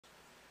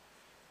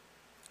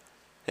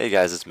Hey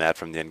guys, it's Matt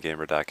from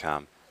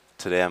TheEndgamer.com.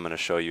 Today I'm going to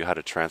show you how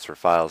to transfer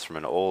files from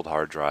an old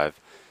hard drive,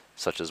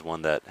 such as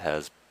one that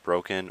has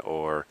broken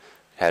or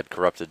had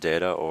corrupted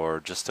data, or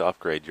just to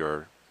upgrade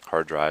your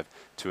hard drive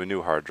to a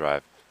new hard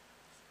drive.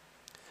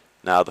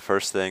 Now the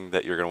first thing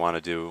that you're going to want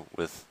to do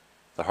with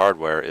the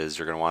hardware is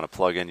you're going to want to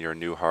plug in your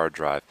new hard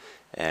drive,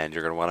 and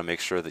you're going to want to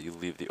make sure that you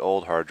leave the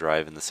old hard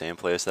drive in the same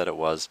place that it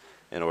was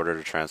in order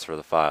to transfer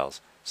the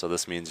files. So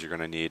this means you're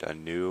going to need a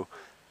new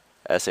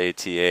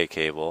SATA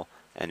cable,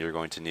 and you're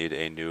going to need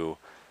a new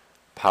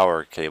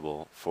power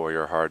cable for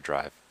your hard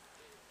drive.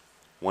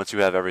 Once you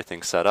have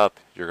everything set up,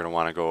 you're going to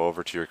want to go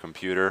over to your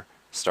computer,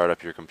 start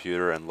up your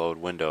computer, and load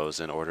Windows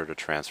in order to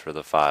transfer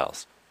the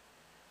files.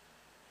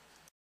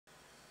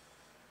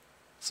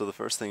 So the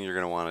first thing you're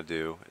going to want to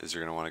do is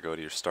you're going to want to go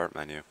to your Start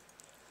menu,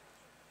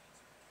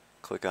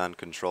 click on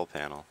Control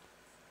Panel,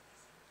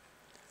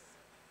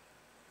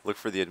 look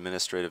for the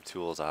Administrative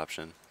Tools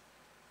option.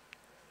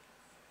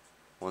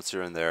 Once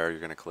you're in there, you're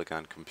going to click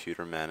on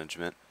Computer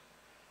Management.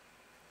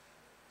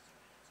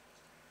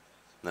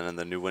 Then in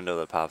the new window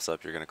that pops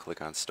up, you're going to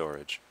click on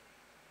Storage,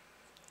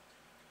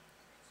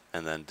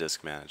 and then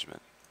Disk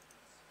Management.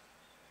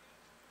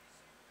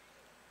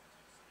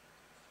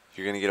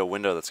 You're going to get a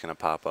window that's going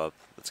to pop up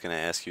that's going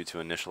to ask you to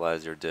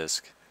initialize your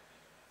disk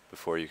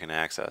before you can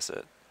access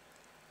it.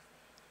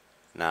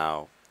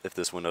 Now, if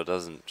this window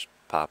doesn't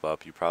pop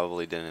up, you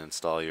probably didn't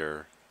install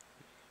your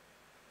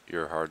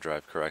hard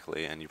drive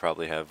correctly, and you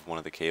probably have one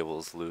of the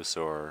cables loose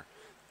or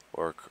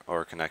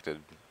connected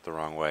the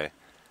wrong way.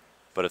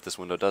 But if this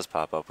window does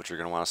pop up, what you're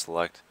going to want to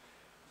select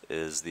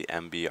is the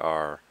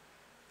MBR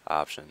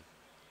option,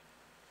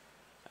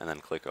 and then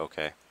click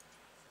OK.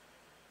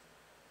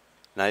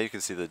 Now you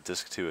can see that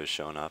disk 2 has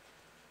shown up,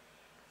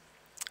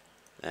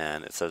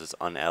 and it says it's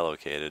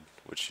unallocated,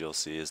 which you'll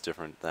see is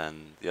different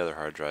than the other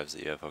hard drives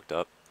that you have hooked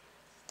up.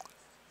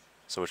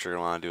 So what you're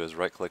going to want to do is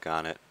right click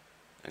on it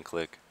and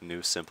click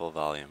New Simple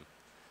Volume.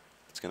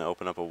 It's going to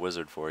open up a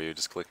wizard for you.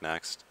 Just click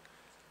Next.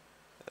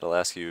 It'll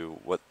ask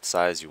you what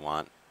size you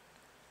want,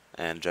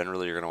 and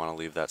generally you're going to want to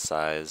leave that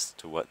size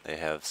to what they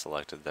have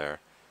selected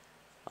there,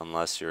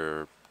 unless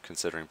you're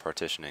considering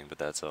partitioning, but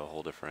that's a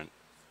whole different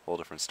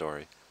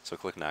story. So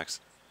click Next.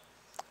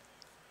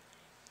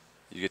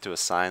 You get to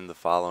assign the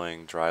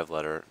following drive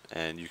letter,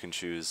 and you can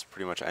choose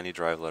pretty much any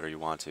drive letter you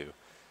want to.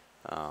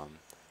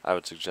 I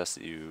would suggest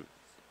that you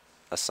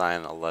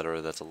assign a letter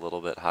that's a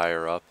little bit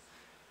higher up.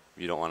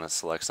 You don't want to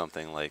select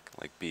something like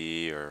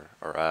B or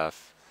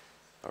F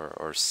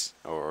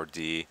or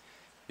D,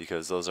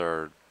 because those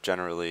are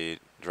generally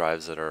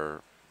drives that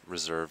are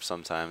reserved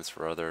sometimes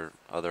for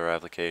other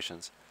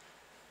applications.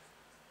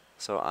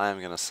 So I'm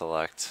going to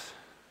select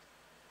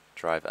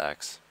drive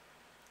X.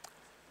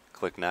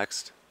 Click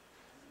Next.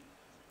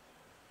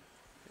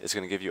 It's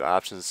going to give you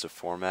options to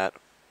format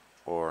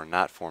or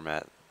not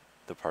format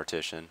the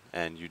partition,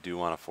 and you do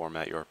want to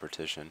format your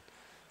partition.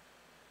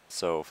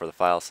 So for the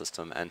file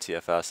system,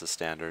 NTFS is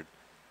standard.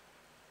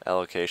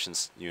 Allocation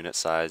unit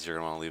size you're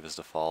going to want to leave as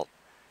default.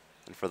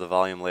 And for the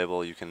volume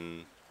label, you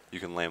can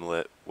label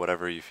it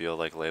whatever you feel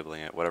like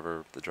labeling it,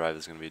 whatever the drive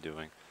is going to be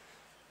doing.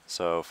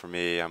 So for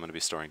me, I'm going to be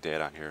storing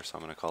data on here, so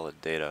I'm going to call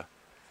it data.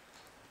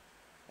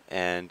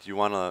 And you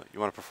want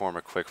to perform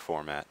a quick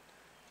format.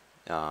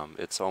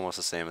 It's almost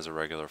the same as a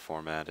regular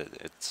format.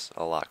 It's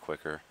a lot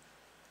quicker.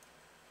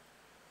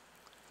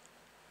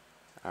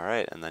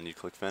 Alright, and then you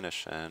click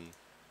Finish and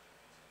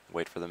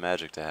wait for the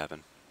magic to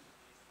happen.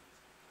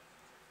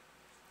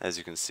 As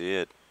you can see,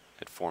 it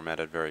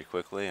formatted very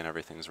quickly and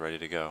everything's ready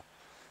to go.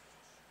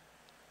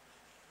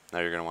 Now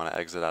you're going to want to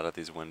exit out of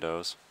these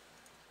windows.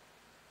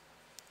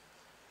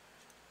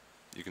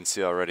 You can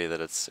see already that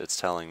it's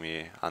telling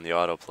me on the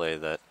autoplay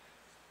that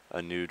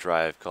a new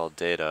drive called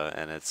data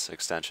and its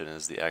extension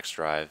is the X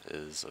drive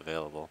is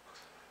available.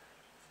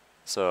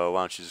 So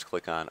why don't you just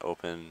click on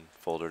Open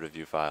Folder to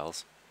view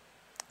files.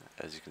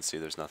 As you can see,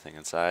 there's nothing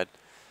inside.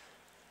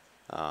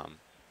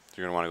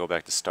 You're going to want to go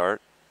back to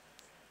Start,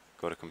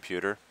 go to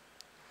Computer.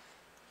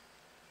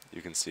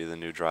 You can see the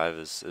new drive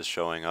is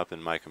showing up in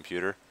my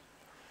computer.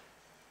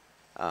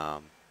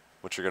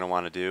 What you're going to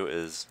want to do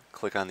is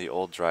click on the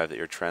old drive that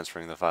you're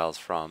transferring the files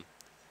from.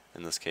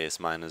 In this case,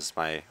 mine is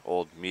my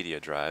old media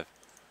drive.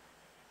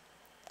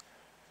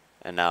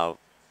 And now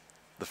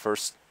the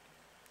first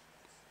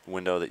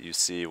window that you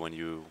see when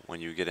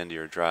you get into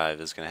your drive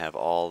is going to have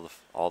all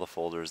the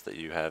folders that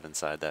you have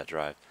inside that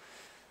drive.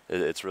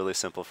 It's really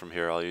simple from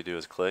here. All you do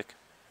is click,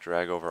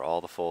 drag over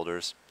all the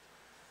folders,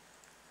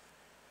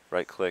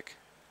 right click,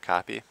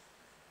 copy,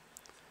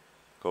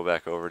 go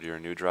back over to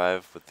your new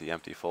drive with the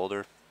empty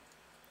folder,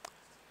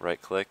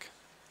 right click,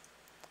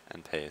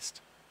 and paste.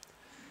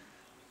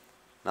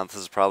 Now this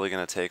is probably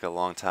going to take a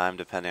long time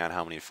depending on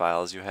how many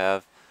files you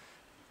have,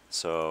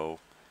 so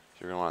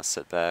you're going to want to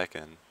sit back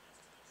and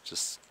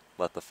just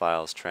let the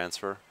files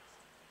transfer.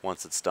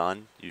 Once it's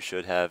done, you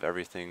should have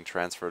everything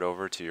transferred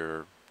over to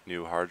your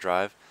new hard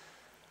drive,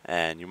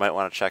 and you might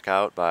want to check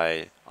out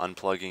by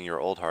unplugging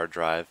your old hard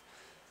drive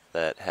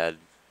that had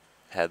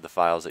the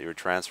files that you were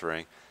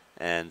transferring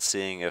and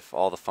seeing if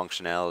all the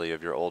functionality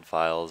of your old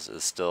files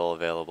is still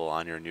available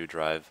on your new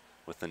drive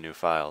with the new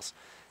files.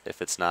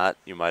 If it's not,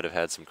 you might have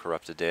had some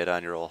corrupted data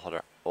on your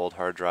old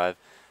hard drive,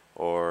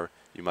 or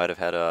you might have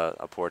had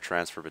a poor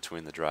transfer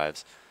between the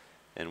drives,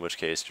 in which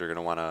case you're going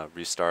to want to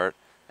restart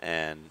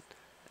and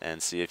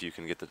see if you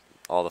can get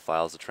all the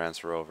files to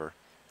transfer over.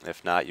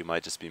 If not, you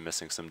might just be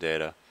missing some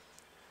data.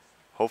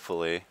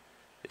 Hopefully,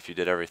 if you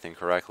did everything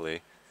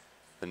correctly,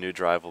 the new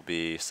drive will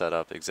be set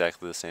up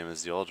exactly the same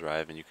as the old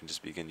drive, and you can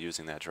just begin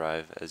using that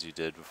drive as you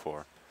did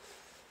before.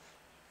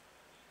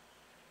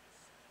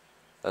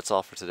 That's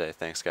all for today.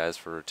 Thanks guys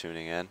for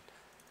tuning in.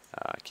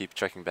 Keep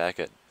checking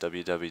back at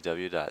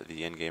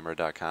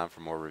www.theingamer.com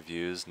for more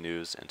reviews,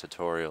 news, and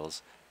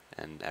tutorials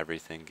and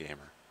everything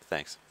gamer.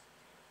 Thanks.